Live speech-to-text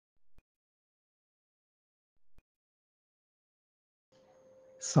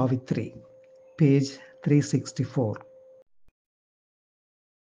Savitri, page 364.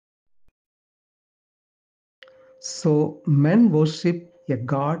 So men worship a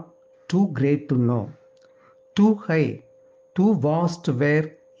god too great to know, too high, too vast to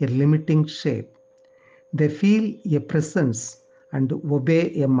wear a limiting shape. They feel a presence and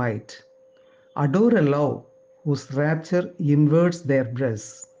obey a might, adore a love whose rapture inverts their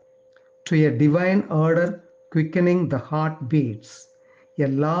breasts, to a divine order quickening the heart beats, a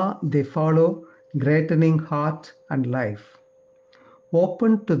law they follow greatening heart and life.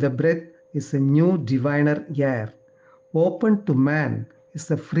 Open to the breath is a new diviner air. Open to man is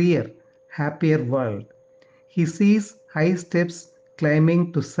a freer, happier world. He sees high steps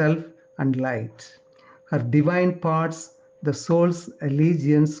climbing to self and light. Her divine parts the soul's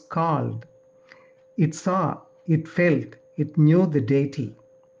allegiance called. It saw, it felt, it knew the deity.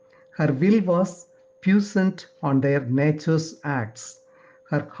 Her will was puissant on their nature's acts.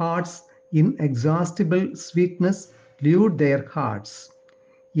 Her heart's inexhaustible sweetness lured their hearts.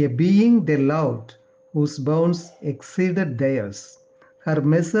 A being they loved, whose bounds exceeded theirs. Her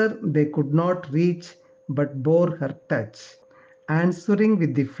measure they could not reach, but bore her touch, answering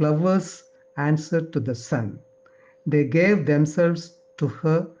with the flowers answered to the sun. They gave themselves to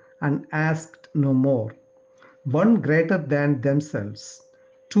her and asked no more. One greater than themselves,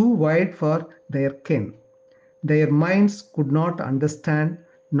 too wide for their kin. Their minds could not understand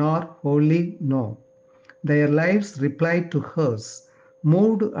nor wholly know. Their lives replied to hers,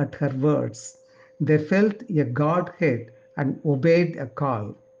 moved at her words. They felt a Godhead and obeyed a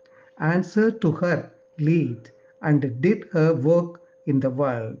call, answered to her lead, and did her work in the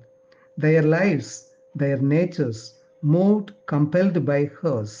world. Their lives, their natures, moved compelled by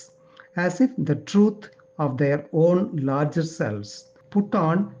hers, as if the truth of their own larger selves put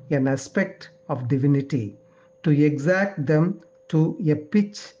on an aspect of divinity, to exact them to a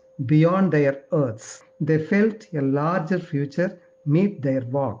pitch beyond their earths. They felt a larger future meet their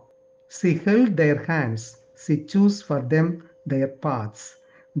walk. She held their hands, she chose for them their paths.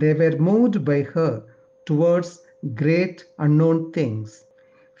 They were moved by her towards great unknown things.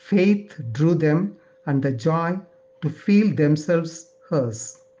 Faith drew them, and the joy to feel themselves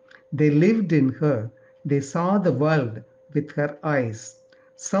hers. They lived in her, they saw the world with her eyes.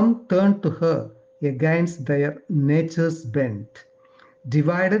 Some turned to her against their nature's bent,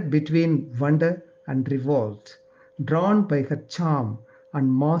 divided between wonder and revolt, drawn by her charm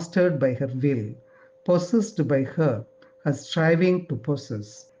and mastered by her will, possessed by her, as striving to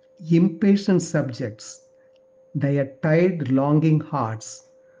possess. Impatient subjects, their tired, longing hearts,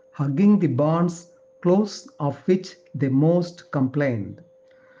 hugging the bonds close of which they most complained,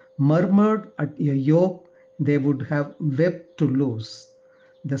 murmured at a yoke they would have wept to loose,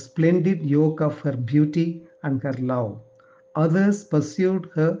 the splendid yoke of her beauty and her love. Others pursued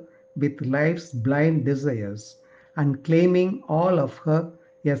her with life's blind desires, and claiming all of her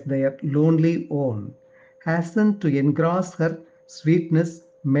as their lonely own, hastened to engross her sweetness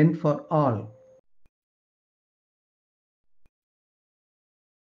meant for all.